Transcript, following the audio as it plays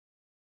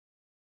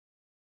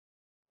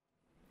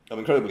I'm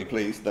incredibly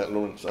pleased that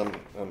Lawrence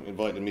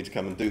invited me to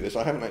come and do this.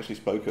 I haven't actually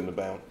spoken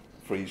about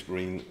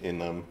Friese-Greene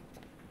in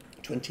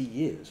 20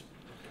 years.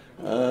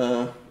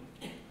 I'm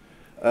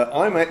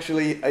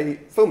actually a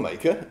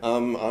filmmaker.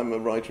 I'm a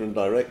writer and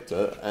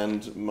director,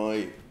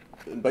 and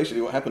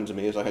basically what happened to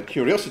me is I had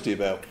curiosity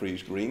about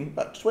Friese-Greene.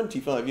 About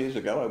 25 years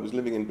ago, I was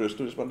living in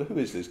Bristol. I just wondered, who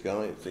is this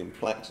guy? I'd seen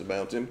plaques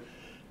about him.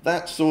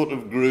 That sort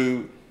of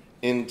grew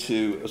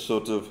into a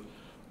sort of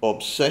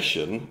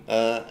obsession,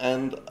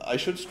 and I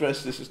should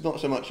stress this is not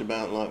so much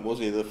about, like, was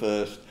he the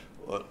first?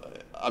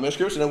 I was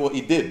curious to know what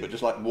he did, but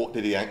just like, what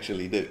did he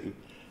actually do?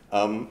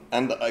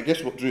 And I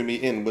guess what drew me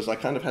in was I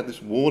kind of had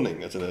this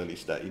warning at an early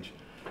stage,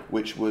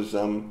 which was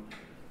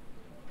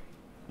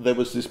there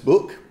was this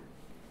book,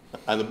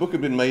 and the book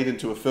had been made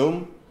into a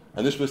film,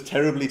 and this was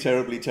terribly,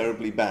 terribly,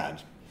 terribly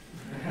bad.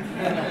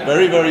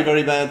 Very, very,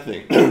 very bad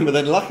thing. But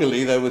then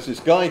luckily there was this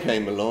guy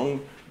came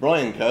along,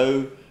 Brian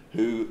Coe,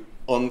 who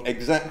on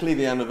exactly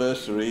the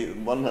anniversary,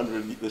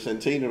 the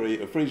centenary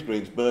of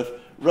Friese-Greene's birth,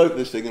 wrote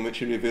this thing in which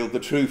he revealed the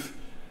truth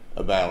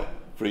about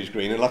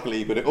Friese-Greene, and luckily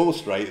he put it all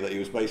straight, that he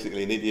was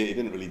basically an idiot, he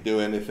didn't really do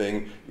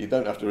anything, you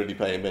don't have to really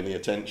pay him any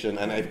attention,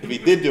 and if he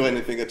did do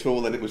anything at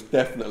all, then it was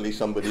definitely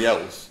somebody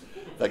else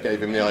that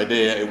gave him the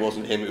idea, it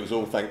wasn't him, it was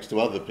all thanks to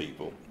other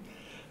people.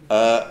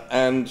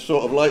 And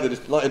sort of like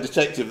a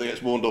detective that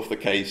gets warned off the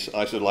case,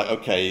 I sort of like,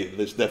 okay,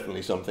 there's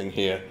definitely something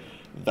here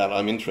that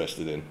I'm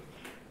interested in.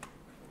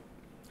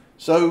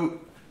 So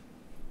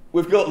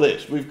we've got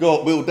this. We've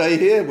got Will Day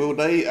here. Will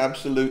Day,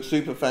 absolute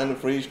super fan of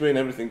Friese-Greene.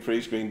 Everything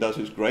Friese-Greene does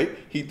is great.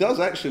 He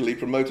does actually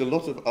promote a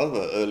lot of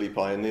other early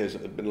pioneers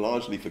that have been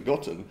largely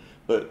forgotten,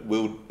 but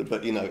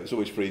you know, it's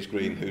always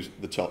Friese-Greene who's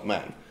the top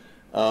man.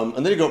 And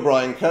then you've got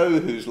Brian Coe,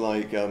 who's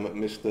like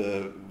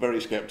Mr. very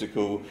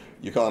sceptical.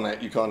 You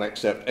can't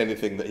accept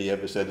anything that he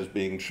ever said as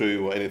being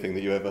true or anything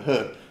that you ever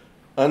heard.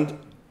 And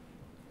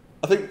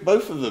I think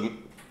both of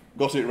them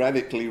got it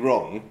radically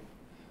wrong,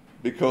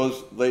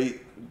 because they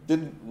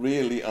didn't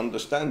really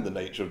understand the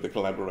nature of the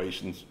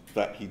collaborations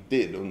that he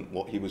did and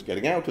what he was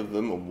getting out of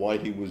them and why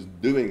he was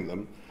doing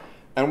them.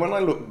 And when I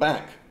look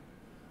back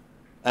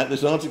at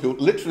this article,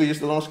 literally just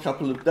the last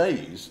couple of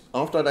days,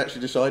 after I'd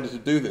actually decided to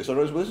do this, I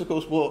realized, well, this is of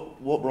course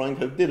what Brian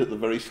Coe did at the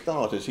very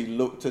start, is he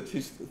looked at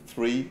his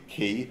three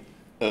key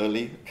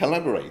early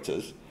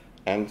collaborators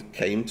and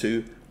came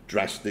to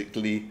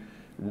drastically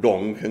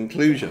wrong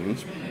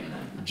conclusions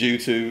due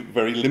to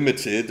very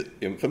limited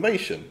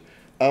information.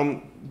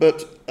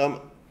 But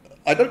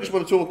I don't just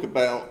want to talk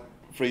about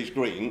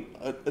Friese-Greene.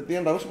 At the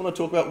end, I also want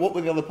to talk about what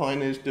were the other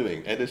pioneers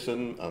doing.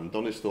 Edison,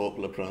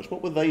 Donisthorpe, Prince,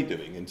 what were they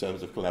doing in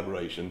terms of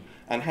collaboration?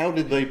 And how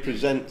did they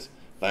present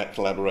that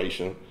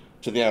collaboration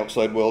to the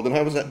outside world? And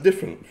how was that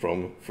different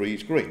from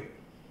Friese-Greene?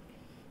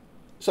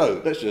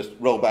 So let's just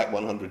roll back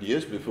 100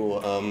 years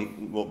before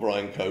what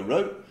Brian Coe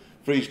wrote.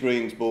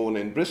 Friese-Greene's born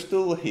in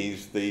Bristol.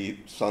 He's the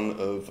son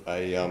of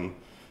a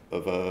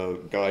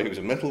guy who's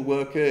a metal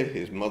worker.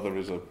 His mother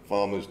is a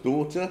farmer's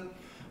daughter.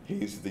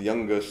 He's the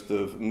youngest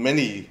of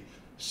many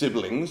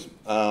siblings.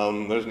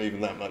 There isn't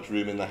even that much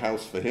room in the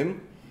house for him.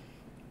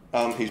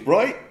 He's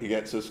bright. He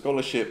gets a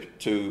scholarship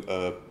to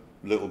a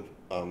little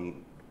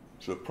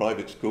sort of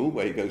private school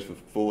where he goes for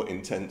 4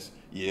 intense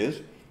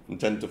years, from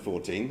 10 to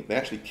 14. They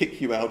actually kick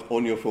you out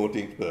on your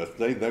 14th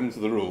birthday. Them's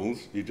the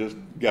rules. You just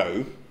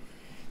go.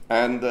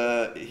 And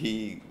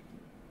he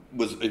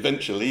was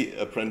eventually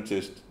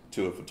apprenticed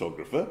to a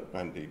photographer,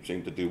 and he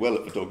seemed to do well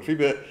at photography,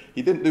 but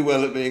he didn't do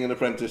well at being an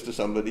apprentice to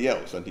somebody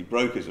else, and he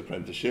broke his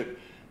apprenticeship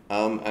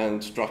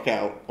and struck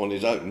out on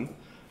his own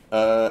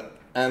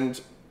and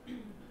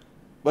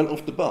went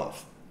off to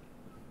Bath,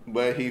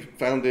 where he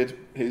founded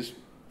his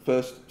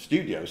first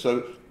studio.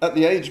 So at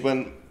the age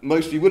when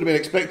most you would have been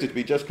expected to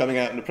be just coming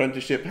out an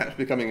apprenticeship, perhaps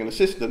becoming an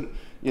assistant,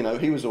 you know,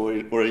 he was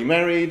already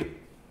married,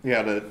 he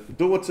had a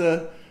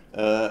daughter,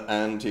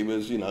 and he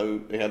was, you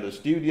know, he had a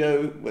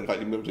studio. In fact,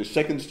 he moved to his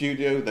second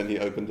studio, then he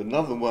opened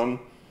another one,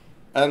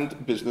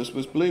 and business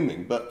was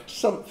blooming. But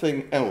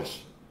something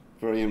else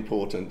very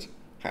important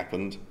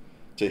happened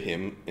to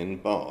him in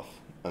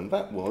Bath, and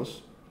that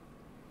was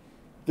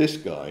this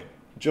guy,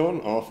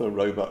 John Arthur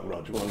Roebuck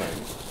Rudge. What a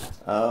name.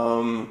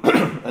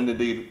 And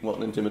indeed, what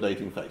an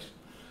intimidating face.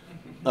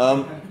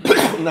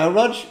 Now,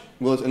 Rudge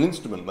was an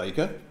instrument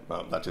maker,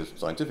 well, that is,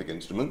 scientific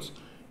instruments.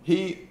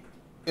 He,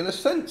 in a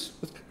sense,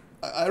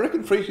 I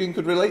reckon Friese-Greene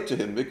could relate to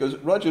him, because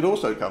Rudge had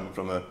also come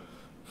from a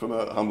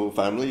humble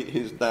family.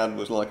 His dad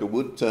was like a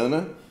wood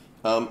turner.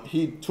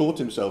 He taught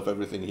himself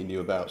everything he knew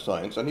about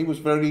science, and he was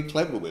very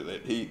clever with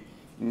it. He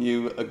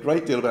knew a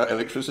great deal about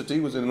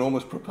electricity, was an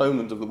enormous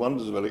proponent of the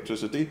wonders of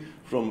electricity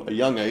from a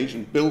young age,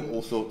 and built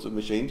all sorts of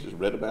machines, just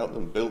read about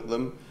them, built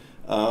them.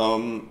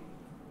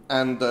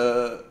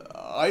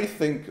 I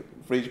think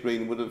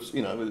Friese-Greene would have,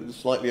 you know, a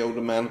slightly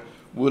older man,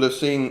 would have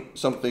seen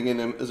something in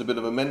him as a bit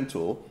of a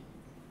mentor.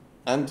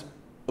 And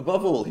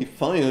above all, he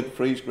fired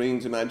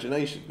Friese-Greene's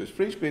imagination, because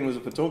Friese-Greene was a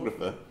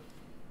photographer,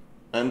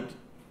 and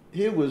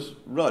here was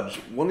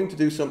Rudge wanting to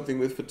do something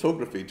with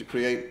photography to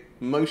create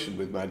motion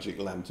with magic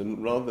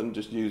lantern, rather than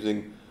just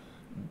using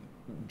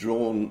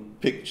drawn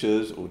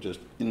pictures or just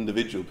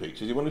individual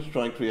pictures. He wanted to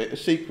try and create a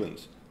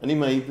sequence. And he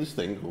made this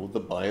thing called the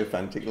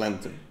biophantic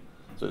lantern.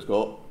 So it's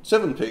got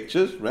 7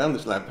 pictures around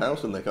this lamp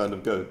house, and they kind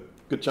of go,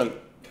 good chunk,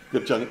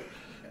 good chunk,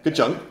 good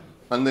chunk.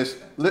 And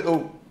this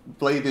little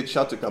bladed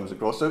shutter comes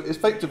across. So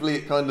effectively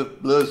it kind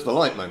of blurs the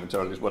light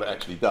momentarily is what it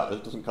actually does.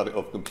 It doesn't cut it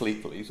off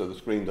completely, so the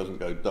screen doesn't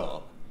go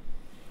dark.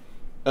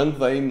 And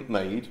they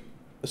made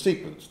a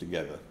sequence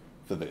together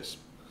for this.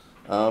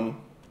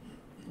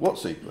 What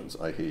sequence,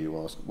 I hear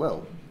you ask?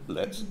 Well,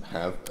 let's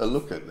have a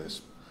look at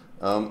this.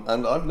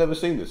 And I've never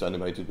seen this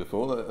animated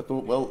before. I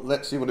thought, well,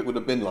 let's see what it would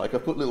have been like. I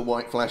put little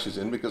white flashes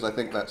in because I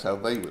think that's how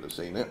they would have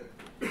seen it.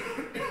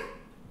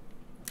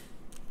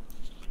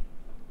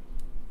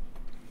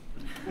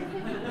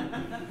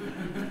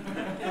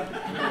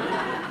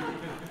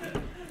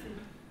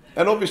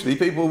 And obviously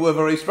people were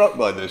very struck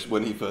by this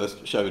when he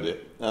first showed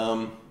it.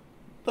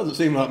 Doesn't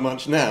seem like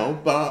much now,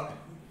 but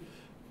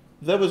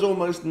there was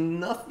almost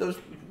nothing, there was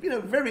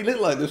very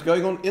little like this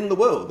going on in the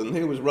world. And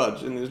here was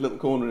Rudge in his little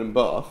corner in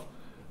Bath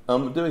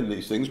doing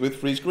these things with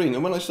Friese-Greene.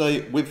 And when I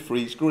say with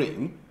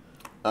Friese-Greene,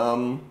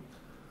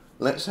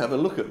 let's have a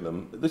look at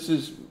them. This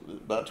is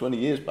about 20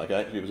 years back. I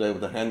actually was able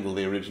to handle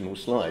the original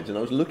slides, and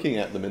I was looking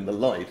at them in the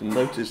light and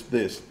noticed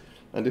this.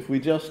 And if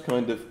we just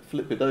kind of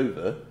flip it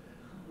over,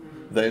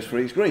 there's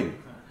Friese-Greene.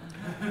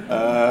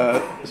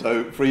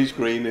 So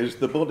Friese-Greene is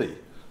the body.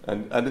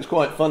 And it's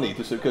quite funny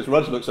to see, because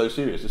Rudge looks so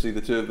serious, to see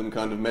the two of them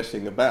kind of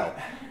messing about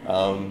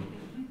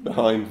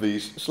behind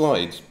these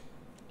slides.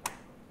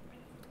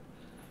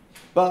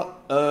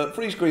 But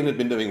Friese-Greene had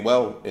been doing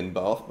well in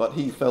Bath, but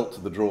he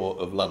felt the draw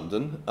of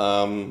London,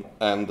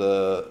 and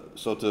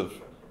sort of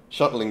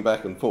shuttling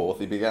back and forth,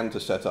 he began to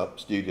set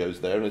up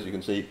studios there. And as you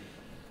can see,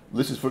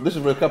 this is for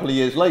a couple of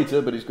years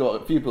later, but he's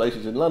got a few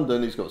places in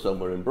London, he's got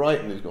somewhere in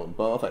Brighton, he's got in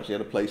Bath, actually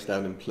had a place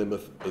down in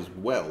Plymouth as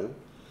well.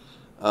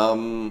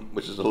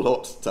 Which is a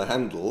lot to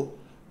handle,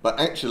 but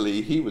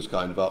actually he was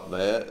kind of up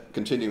there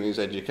continuing his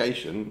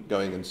education,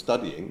 going and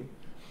studying,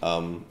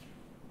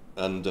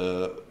 and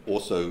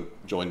also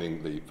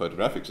joining the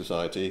Photographic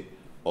Society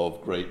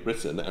of Great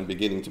Britain and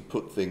beginning to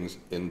put things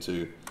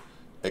into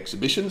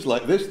exhibitions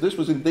like this. This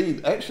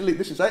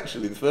is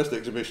actually the first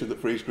exhibition that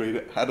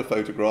Friese-Greene had a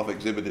photograph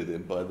exhibited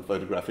in by the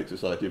Photographic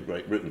Society of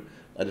Great Britain.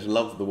 I just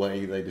loved the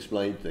way they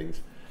displayed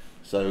things.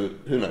 So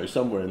who knows,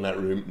 somewhere in that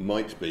room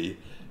might be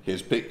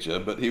his picture,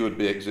 but he would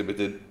be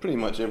exhibited pretty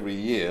much every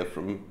year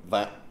from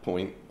that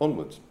point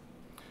onwards.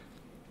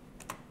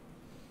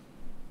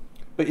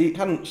 But he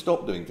hadn't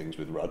stopped doing things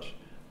with Rudge,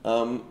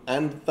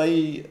 and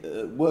they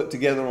worked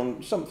together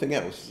on something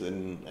else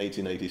in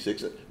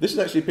 1886. This is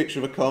actually a picture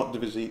of a carte de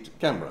visite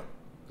camera.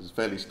 It's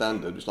fairly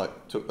standard, just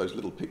like took those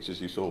little pictures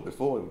you saw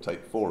before and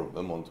take 4 of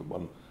them onto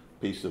one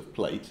piece of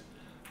plate.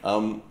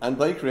 And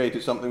they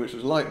created something which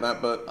was like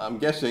that, but I'm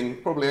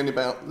guessing probably only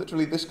about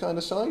literally this kind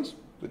of size,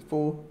 with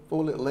four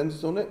little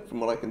lenses on it, from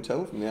what I can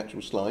tell from the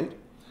actual slide.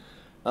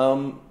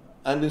 And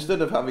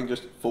instead of having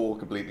just 4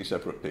 completely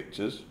separate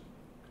pictures,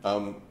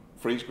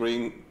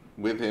 Friese-Greene,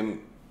 with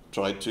him,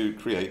 tried to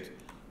create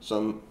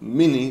some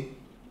mini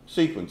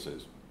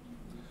sequences,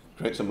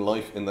 create some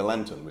life in the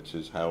lantern, which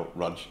is how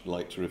Rudge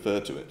liked to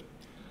refer to it.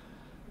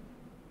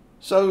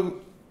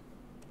 So,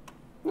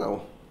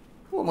 well,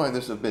 what might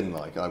this have been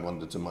like, I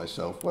wondered to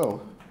myself.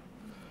 Well,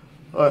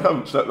 I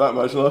haven't slept that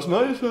much last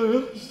night,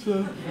 so it's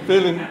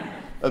feeling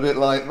a bit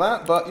like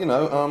that, but,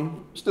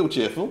 still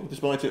cheerful,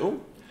 despite it all.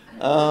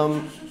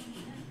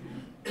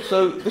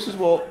 So this is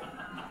what,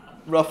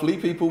 roughly,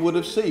 people would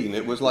have seen.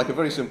 It was like a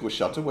very simple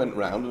shutter, went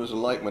round, and as the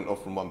light went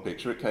off from one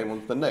picture, it came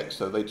onto the next,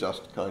 so they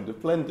just kind of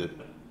blended.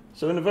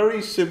 So in a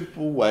very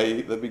simple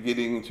way, they're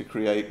beginning to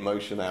create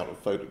motion out of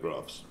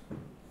photographs.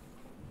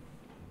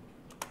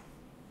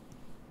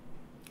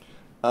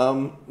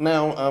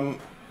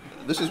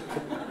 This is...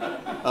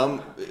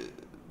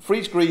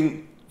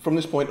 Friese-Greene, from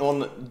this point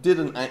on,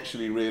 didn't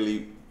actually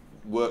really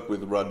work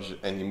with Rudge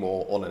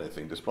anymore on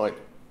anything, despite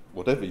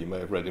whatever you may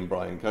have read in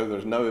Brian Co.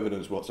 There's no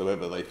evidence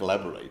whatsoever they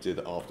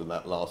collaborated after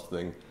that last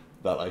thing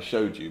that I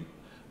showed you.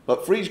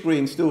 But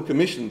Friese-Greene still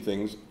commissioned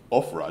things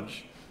off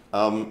Rudge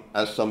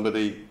as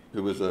somebody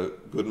who was a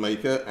good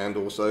maker and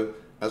also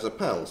as a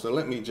pal. So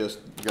let me just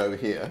go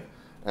here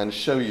and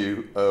show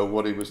you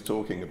what he was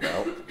talking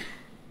about.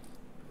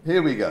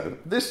 Here we go.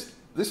 This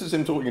is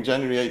him talking in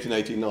January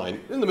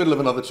 1889, in the middle of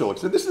another talk.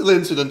 So this little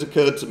incident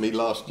occurred to me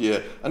last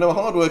year. I know a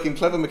hard-working,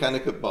 clever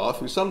mechanic at Bath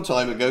who some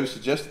time ago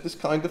suggested this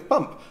kind of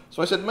pump.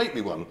 So I said, make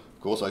me one.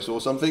 Of course, I saw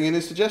something in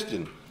his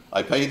suggestion.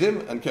 I paid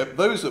him and kept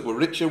those that were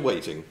richer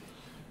waiting.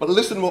 But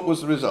listen what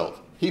was the result.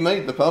 He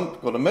made the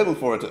pump, got a medal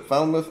for it at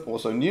Falmouth,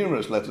 also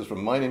numerous letters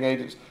from mining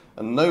agents,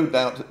 and no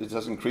doubt it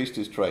has increased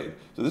his trade.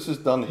 So this has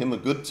done him a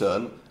good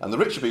turn, and the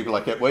richer people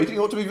I kept waiting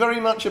ought to be very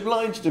much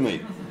obliged to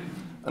me.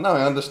 And now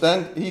I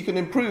understand he can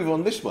improve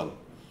on this one.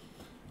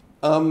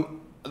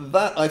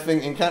 That, I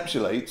think,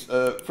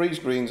 encapsulates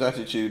Friese-Greene's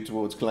attitude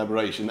towards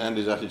collaboration and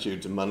his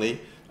attitude to money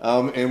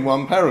in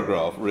one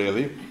paragraph,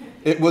 really.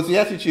 It was the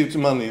attitude to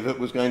money that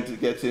was going to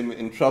get him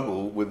in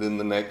trouble within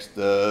the next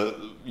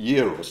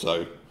year or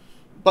so.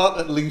 but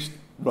at least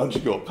Roger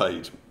got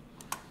paid.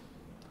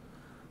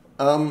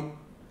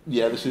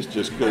 Yeah, this is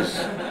just because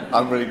I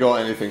haven't really got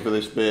anything for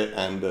this bit,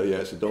 and yeah,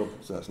 it's a dog,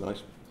 so that's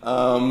nice.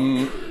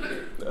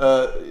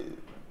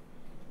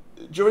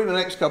 During the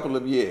next couple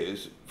of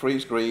years,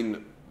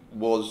 Friese-Greene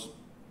was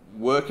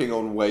working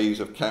on ways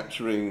of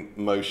capturing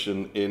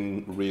motion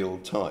in real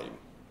time.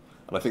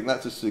 And I think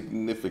that's a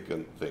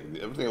significant thing.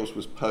 Everything else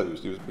was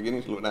posed. He was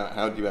beginning to look at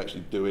how do you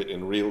actually do it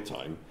in real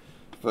time.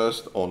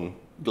 First on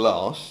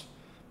glass,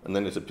 and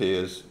then it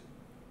appears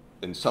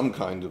in some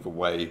kind of a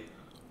way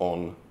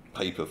on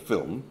paper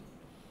film.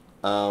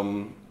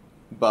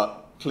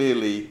 But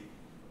clearly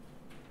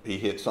he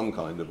hit some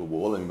kind of a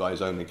wall, and by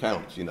his own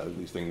accounts, you know,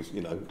 these things,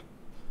 you know,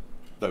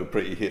 though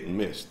pretty hit and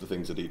miss, the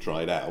things that he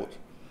tried out.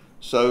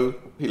 So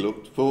he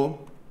looked for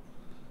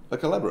a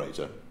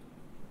collaborator.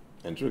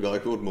 Enter a guy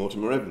called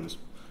Mortimer Evans.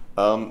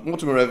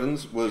 Mortimer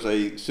Evans was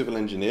a civil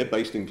engineer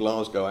based in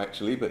Glasgow,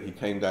 actually, but he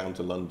came down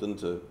to London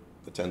to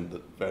attend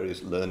the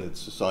various learned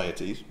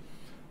societies,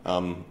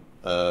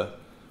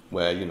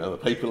 where, you know, a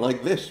paper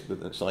like this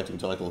with an exciting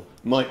title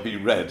might be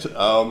read.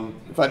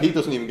 In fact, he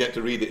doesn't even get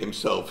to read it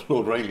himself.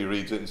 Lord Rayleigh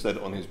reads it and said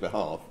it on his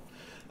behalf.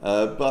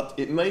 But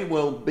it may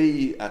well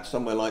be at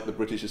somewhere like the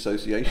British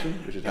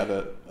Association, which had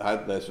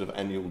their sort of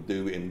annual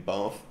do in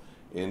Bath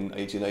in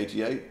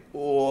 1888,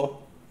 or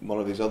one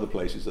of these other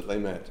places that they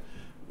met.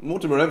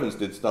 Mortimer Evans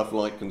did stuff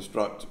like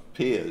construct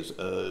piers,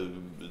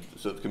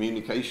 sort of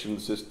communication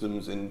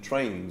systems in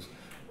trains,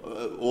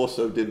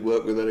 also did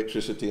work with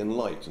electricity and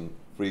light, and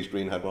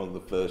Friese-Greene had one of the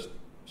first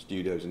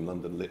studios in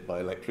London lit by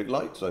electric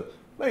light, so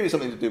maybe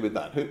something to do with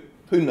that.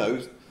 Who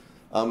knows?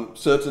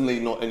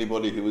 Certainly not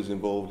anybody who was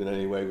involved in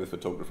any way with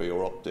photography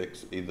or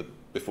optics, either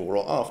before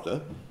or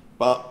after,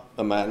 but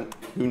a man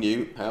who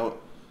knew how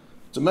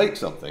to make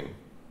something.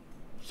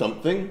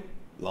 Something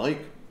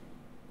like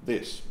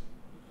this.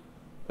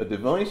 A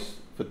device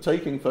for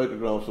taking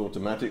photographs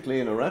automatically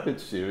in a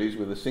rapid series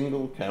with a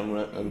single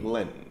camera and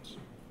lens.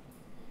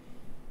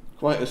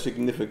 Quite a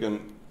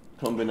significant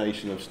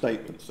combination of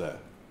statements there.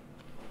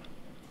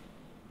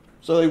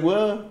 So they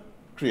were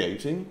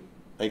creating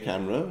a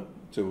camera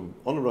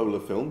on a roll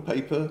of film,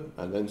 paper,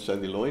 and then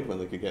celluloid when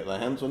they could get their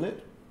hands on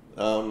it,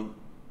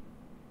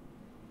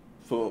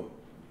 for,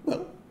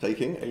 well,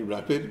 taking a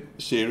rapid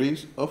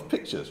series of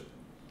pictures.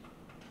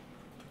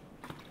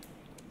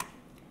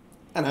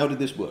 And how did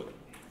this work?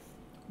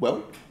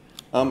 Well,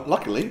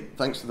 luckily,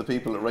 thanks to the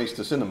people at Race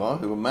to Cinema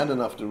who were mad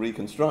enough to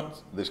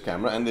reconstruct this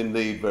camera, and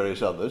indeed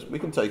various others, we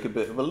can take a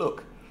bit of a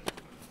look.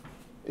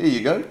 Here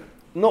you go.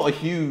 Not a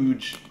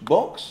huge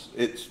box.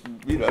 It's,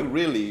 you know,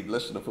 really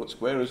less than a foot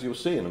square, as you'll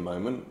see in a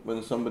moment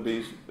when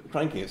somebody's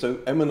cranking it. So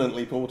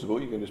eminently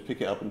portable. You can just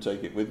pick it up and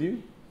take it with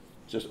you.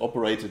 Just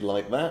operated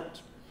like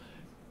that.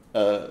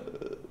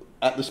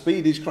 At the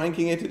speed he's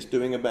cranking it, it's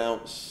doing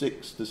about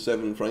 6 to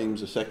 7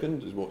 frames a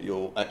second is what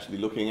you're actually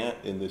looking at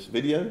in this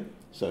video.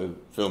 So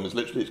film is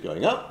literally, it's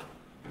going up,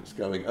 it's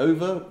going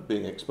over,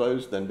 being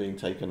exposed, then being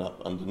taken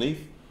up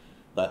underneath.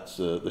 That's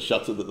the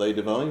shutter that they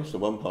devised. So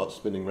one part's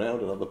spinning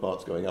round and other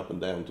part's going up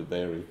and down to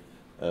vary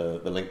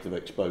the length of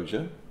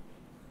exposure.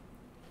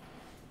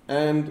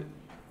 And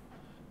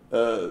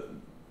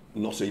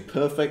not a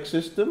perfect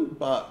system,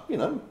 but, you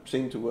know,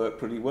 seemed to work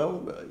pretty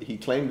well. He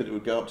claimed that it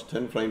would go up to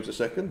 10 frames a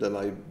second, and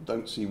I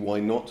don't see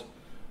why not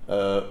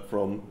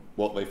from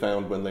what they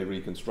found when they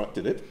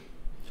reconstructed it.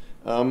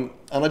 And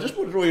I just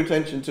want to draw your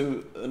attention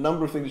to a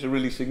number of things that are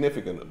really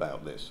significant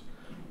about this.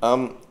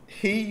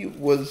 He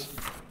was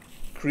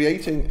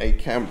creating a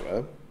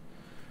camera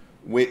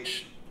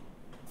which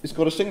has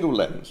got a single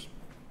lens.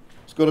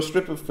 It's got a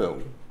strip of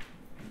film.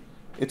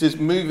 It is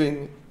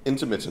moving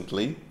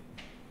intermittently,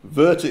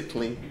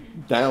 vertically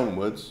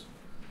downwards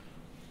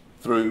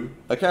through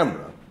a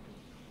camera,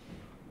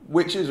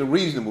 which is a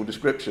reasonable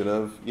description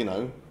of, you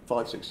know,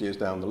 5, 6 years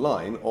down the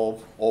line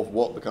of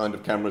what the kind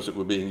of cameras that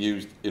were being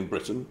used in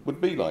Britain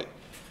would be like.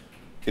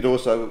 It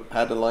also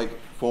had a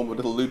form of a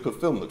little loop of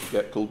film that could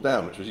get pulled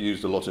down, which was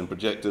used a lot in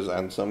projectors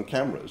and some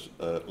cameras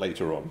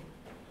later on.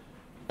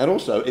 And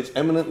also, it's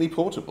eminently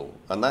portable,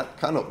 and that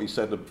cannot be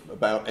said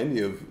about any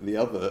of the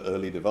other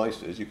early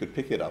devices. You could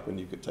pick it up and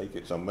you could take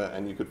it somewhere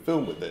and you could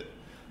film with it.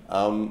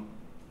 And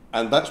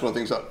that's one of the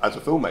things that, as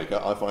a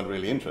filmmaker, I find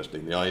really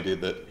interesting, the idea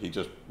that he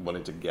just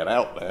wanted to get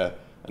out there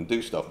and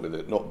do stuff with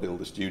it, not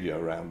build a studio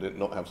around it,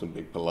 not have some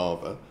big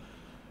palaver.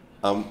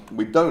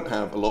 We don't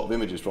have a lot of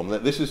images from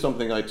that. This is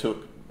something I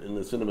took in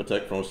the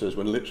Cinematheque Française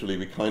when literally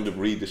we kind of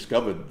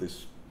rediscovered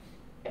this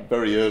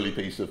very early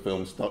piece of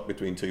film stuck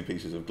between 2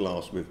 pieces of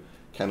glass with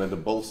Canada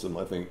balsam,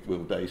 I think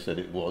Will Day said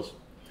it was.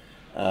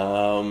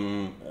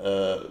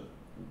 But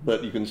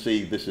you can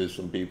see this is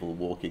some people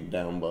walking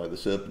down by the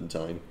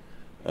Serpentine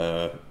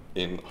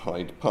in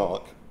Hyde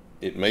Park.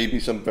 It may be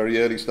some very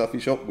early stuff he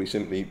shot. We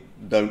simply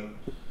don't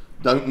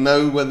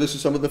know whether this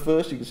is some of the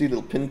first. You can see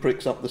little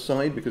pinpricks up the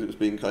side because it was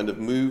being kind of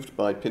moved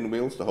by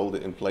pinwheels to hold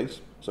it in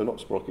place. So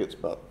not sprockets,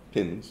 but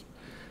pins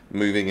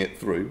moving it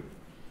through.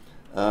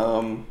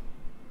 And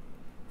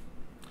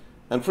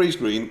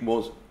Friese-Greene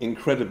was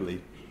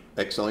incredibly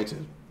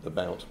excited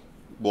about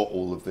what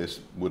all of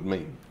this would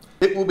mean.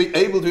 It will be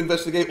able to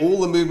investigate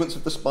all the movements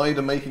of the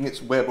spider making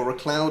its web, or a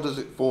cloud as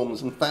it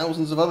forms, and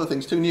thousands of other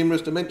things too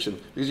numerous to mention,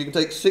 because you can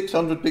take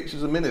 600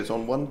 pictures a minute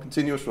on one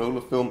continuous roll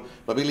of film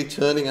by merely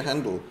turning a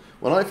handle.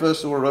 When I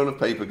first saw a roll of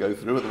paper go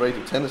through at the rate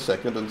of 10 a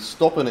second and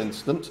stop an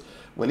instant,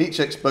 when each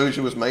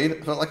exposure was made, I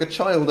felt like a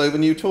child over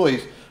new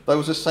toys. I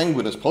was as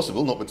sanguine as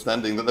possible,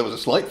 notwithstanding that there was a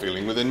slight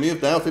feeling within me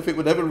of doubt if it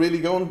would ever really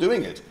go on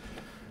doing it.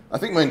 I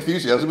think my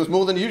enthusiasm was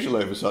more than usual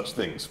over such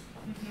things.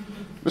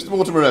 Mr.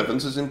 Mortimer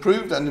Evans has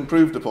improved and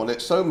improved upon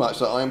it so much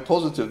that I am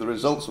positive the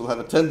results will have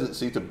a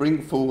tendency to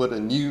bring forward a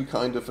new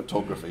kind of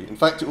photography. In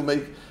fact, it will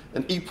make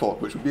an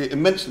epoch which will be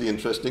immensely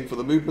interesting, for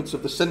the movements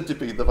of the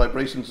centipede, the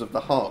vibrations of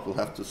the heart will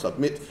have to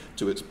submit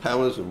to its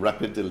powers of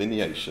rapid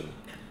delineation.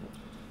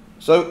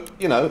 So,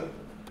 you know,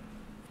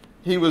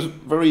 he was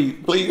very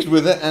pleased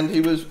with it, and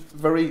he was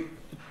very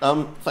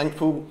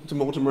thankful to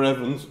Mortimer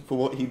Evans for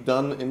what he'd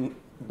done in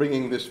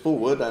bringing this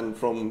forward, and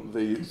from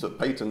the sort of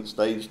patent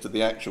stage to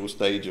the actual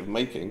stage of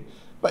making.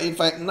 But in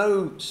fact,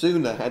 no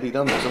sooner had he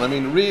done this, and I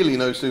mean really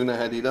no sooner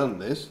had he done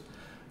this,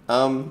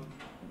 4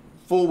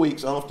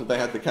 weeks after they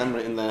had the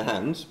camera in their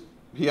hands,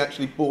 he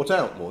actually bought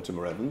out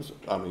Mortimer Evans,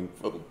 I mean,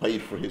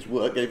 paid for his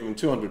work, gave him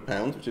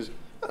 £200, which is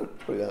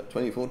probably about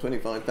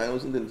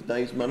 25,000 in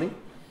today's money.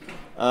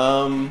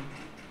 But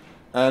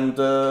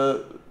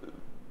of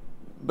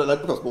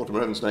course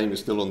Mortimer Evans' name is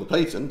still on the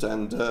patent,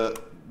 and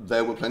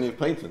there were plenty of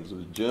patents. There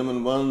was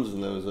German ones,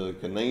 and there was a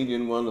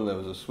Canadian one, and there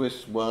was a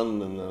Swiss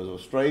one, and there was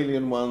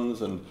Australian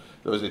ones, and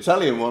there was an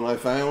Italian one I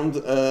found,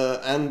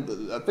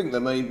 and I think there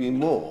may be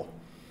more.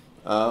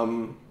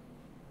 And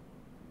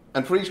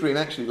Friese-Greene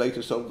actually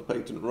later sold the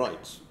patent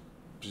rights,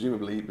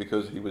 presumably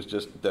because he was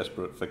just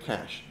desperate for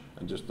cash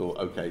and just thought,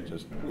 okay,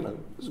 just, you know,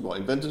 this is what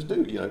inventors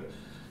do, you know.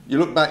 You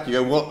look back, you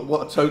go,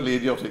 what a totally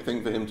idiotic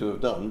thing for him to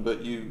have done,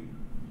 but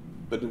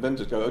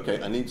inventors go,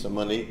 okay, I need some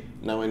money,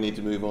 now I need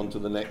to move on to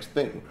the next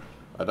thing.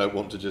 I don't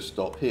want to just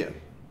stop here.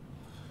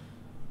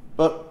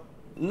 But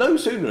no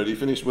sooner had he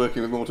finished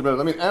working with Mortimer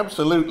Evans, I mean,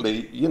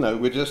 absolutely, you know,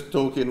 we're just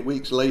talking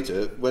weeks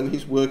later when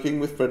he's working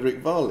with Frederick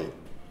Varley,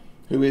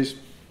 who is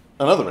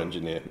another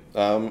engineer.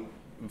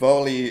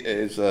 Varley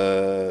is,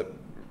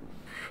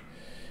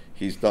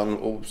 he's done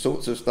all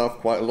sorts of stuff,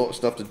 quite a lot of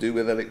stuff to do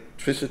with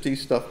electricity,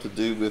 stuff to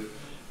do with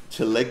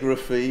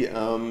telegraphy.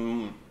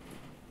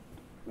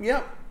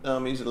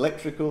 He's an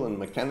electrical and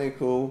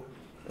mechanical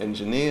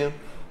engineer.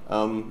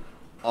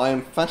 I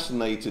am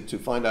fascinated to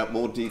find out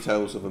more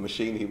details of a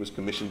machine he was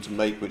commissioned to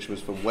make, which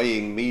was for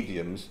weighing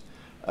mediums,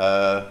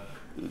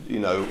 you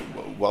know,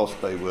 whilst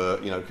they were,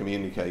 you know,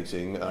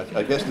 communicating.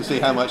 I guess to see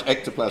how much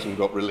ectoplasm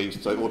got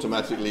released, so it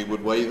automatically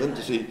would weigh them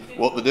to see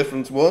what the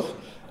difference was.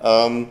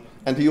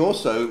 And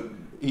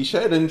he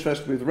shared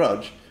interest with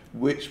Rudge,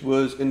 which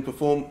was in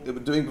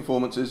doing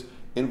performances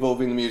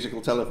involving the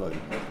musical telephone,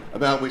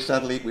 about which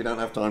sadly we don't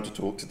have time to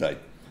talk today.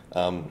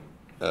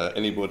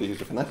 Anybody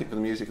who's a fanatic for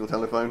the musical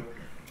telephone,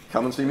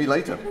 come and see me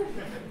later.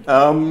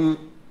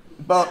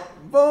 But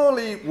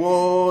Varley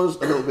was a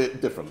little bit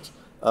different,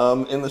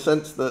 in the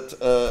sense that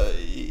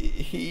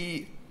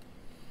he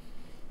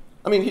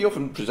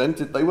often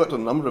presented, they worked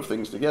on a number of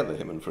things together,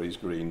 him and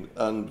Friese-Greene,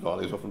 and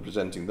Varley was often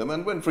presenting them,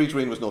 and when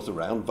Friese-Greene was not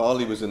around,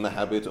 Varley was in the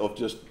habit of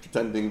just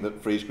pretending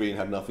that Friese-Greene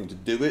had nothing to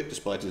do with it,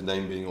 despite his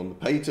name being on the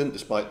patent,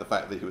 despite the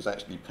fact that he was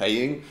actually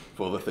paying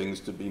for the things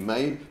to be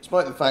made,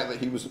 despite the fact that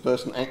he was the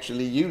person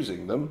actually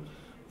using them.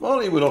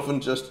 Varley would often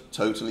just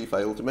totally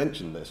fail to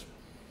mention this.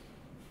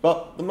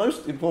 But the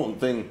most important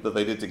thing that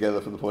they did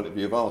together from the point of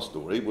view of our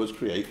story was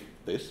create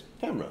this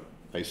camera,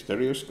 a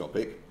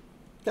stereoscopic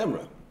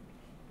camera.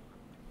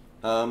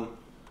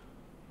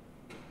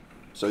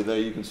 So there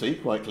you can see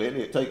quite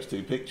clearly it takes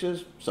two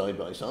pictures side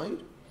by side.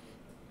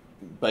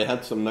 They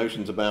had some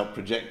notions about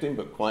projecting,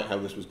 but quite how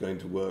this was going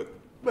to work.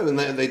 Well,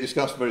 then they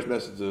discussed various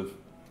methods of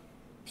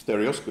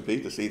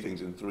stereoscopy to see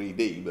things in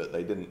 3D, but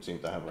they didn't seem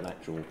to have an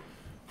actual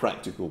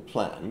practical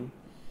plan.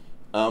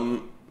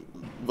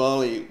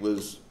 Varley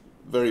was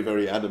very,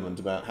 very adamant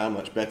about how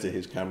much better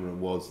his camera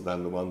was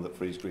than the one that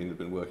Friese-Greene had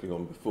been working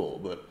on before,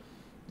 but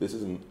this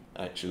isn't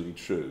actually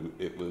true.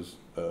 It was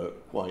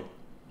quite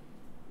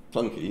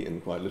clunky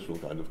in quite literal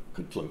kind of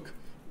ka-clunk,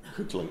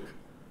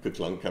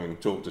 having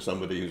talked to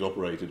somebody who's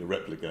operated a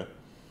replica,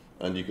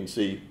 and you can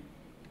see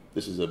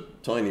this is a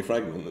tiny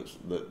fragment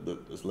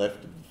that's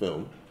left of the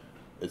film.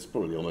 It's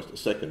probably almost a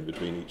second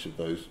between each of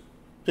those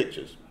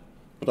pictures.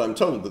 But I'm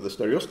told that the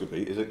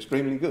stereoscopy is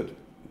extremely good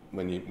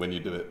when you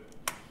do it.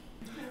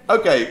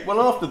 Okay,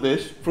 well after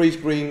this,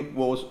 Friese-Greene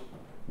was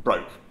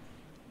broke,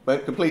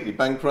 went completely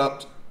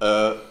bankrupt,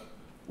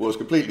 was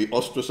completely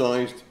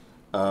ostracised,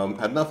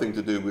 had nothing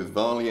to do with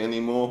Varley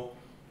anymore.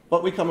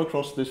 But we come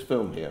across this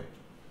film here.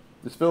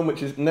 This film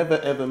which is never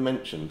ever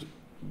mentioned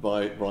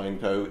by Brian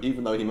Coe,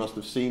 even though he must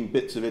have seen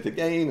bits of it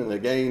again and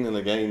again and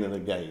again and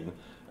again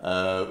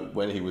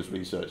when he was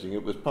researching.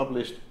 It was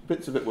published,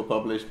 bits of it were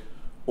published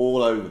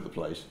all over the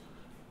place.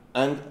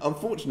 And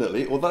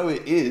unfortunately, although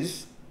it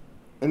is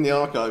in the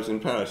archives in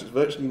Paris, it's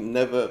virtually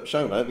never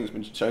shown. I don't think it's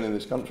been shown in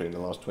this country in the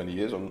last 20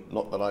 years, or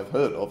not that I've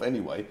heard of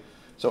anyway.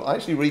 So I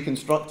actually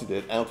reconstructed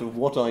it out of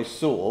what I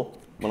saw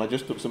when I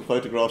just took some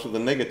photographs of the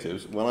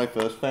negatives when I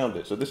first found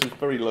it. So this is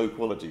very low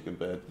quality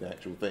compared to the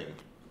actual thing.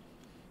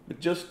 But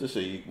just to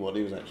see what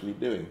he was actually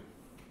doing.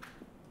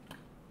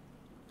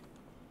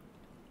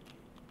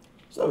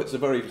 So it's a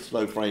very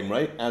slow frame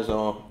rate, as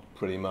are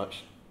pretty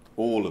much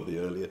all of the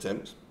early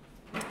attempts.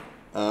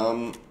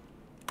 I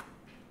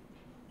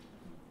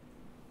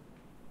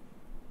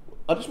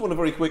just want to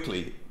very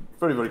quickly,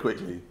 very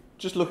quickly,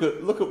 just look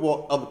at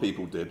what other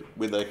people did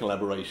with their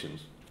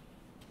collaborations.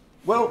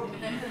 Well,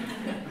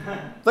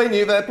 they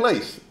knew their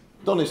place.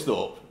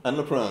 Donisthorpe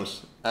and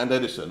Prince and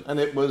Edison, and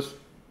it was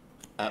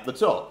at the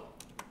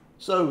top.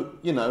 So,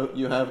 you know,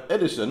 you have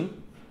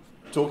Edison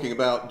talking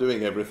about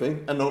doing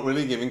everything and not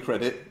really giving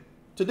credit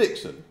to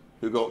Dixon,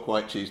 who got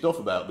quite cheesed off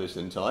about this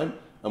in time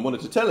and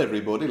wanted to tell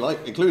everybody,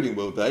 including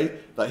Will Day,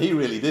 that he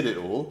really did it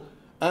all,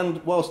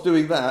 and whilst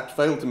doing that,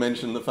 failed to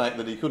mention the fact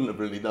that he couldn't have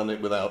really done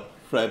it without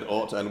Fred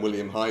Ott and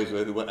William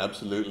Heiser, who were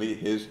absolutely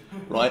his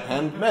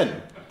right-hand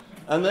men.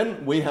 And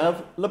then we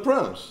have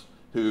Prince,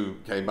 who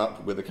came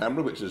up with a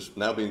camera which has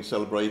now been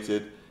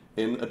celebrated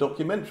in a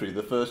documentary,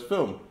 the first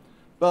film.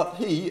 But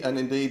he, and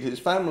indeed his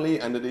family,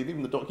 and indeed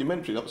even the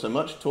documentary, not so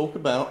much, talk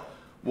about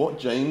what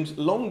James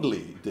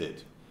Longley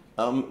did.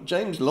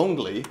 James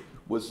Longley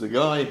was the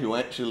guy who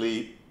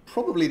actually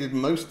probably did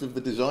most of the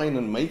design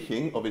and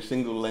making of a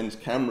single lens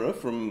camera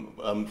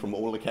from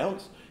all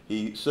accounts.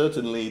 He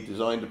certainly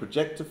designed a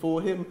projector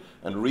for him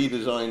and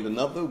redesigned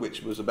another,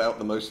 which was about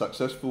the most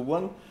successful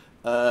one.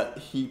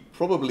 He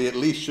probably at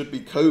least should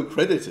be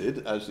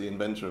co-credited as the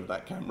inventor of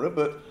that camera,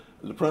 but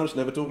Prince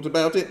never talked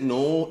about it,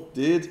 nor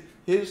did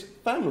his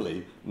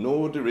family,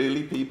 nor do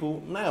really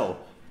people now.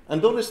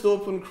 And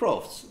Donisthorpe and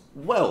Crofts,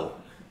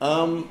 well,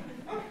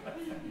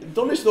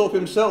 Donisthorpe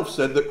himself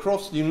said that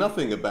Crofts knew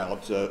nothing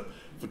about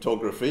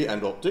photography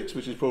and optics,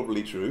 which is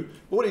probably true,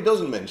 but what he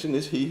doesn't mention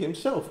is he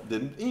himself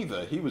didn't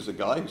either. He was a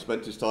guy who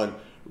spent his time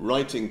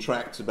writing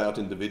tracts about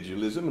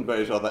individualism and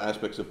various other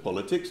aspects of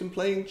politics and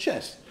playing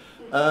chess.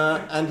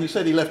 And he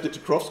said he left it to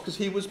Crofts because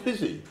he was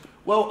busy.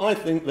 Well, I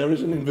think there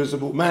is an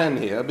invisible man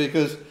here,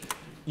 because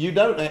you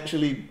don't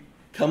actually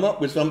come up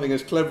with something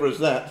as clever as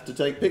that to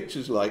take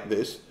pictures like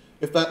this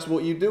if that's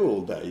what you do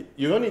all day.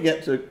 You only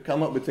get to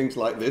come up with things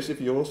like this if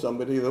you're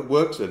somebody that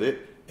works at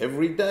it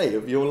every day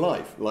of your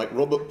life, like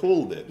Robert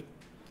Paul did.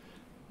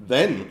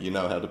 Then you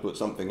know how to put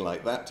something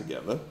like that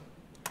together.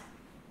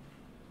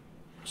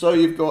 So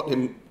you've got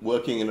him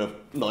working in a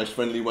nice,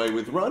 friendly way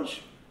with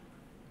Rudge.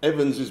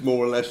 Evans is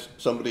more or less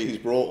somebody he's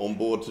brought on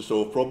board to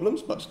solve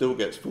problems, but still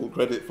gets full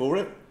credit for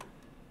it.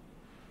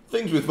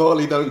 Things with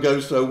Varley don't go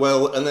so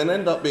well, and then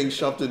end up being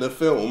shoved in a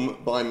film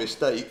by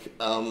mistake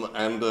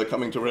and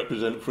coming to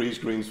represent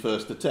Friese-Greene's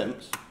first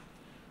attempts.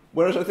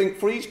 Whereas I think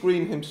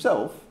Friese-Greene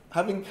himself,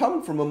 having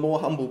come from a more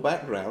humble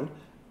background,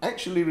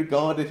 actually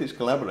regarded his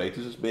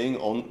collaborators as being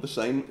on the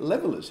same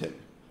level as him.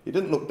 He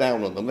didn't look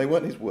down on them, they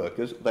weren't his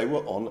workers, they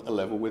were on a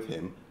level with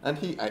him, and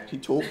he actually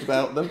talked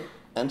about them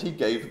and he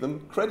gave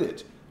them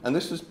credit. And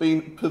this has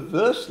been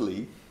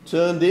perversely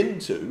turned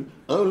into,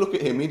 oh, look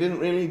at him, he didn't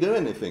really do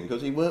anything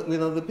because he worked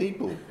with other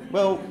people.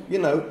 Well, you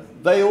know,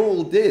 they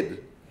all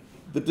did.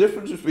 The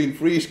difference between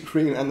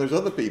Friese-Greene and those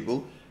other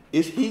people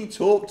is he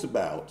talked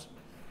about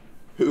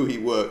who he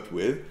worked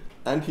with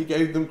and he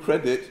gave them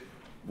credit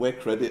where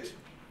credit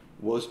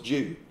was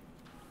due.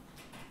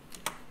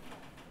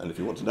 And if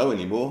you want to know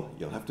any more,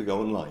 you'll have to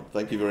go online.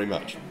 Thank you very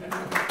much.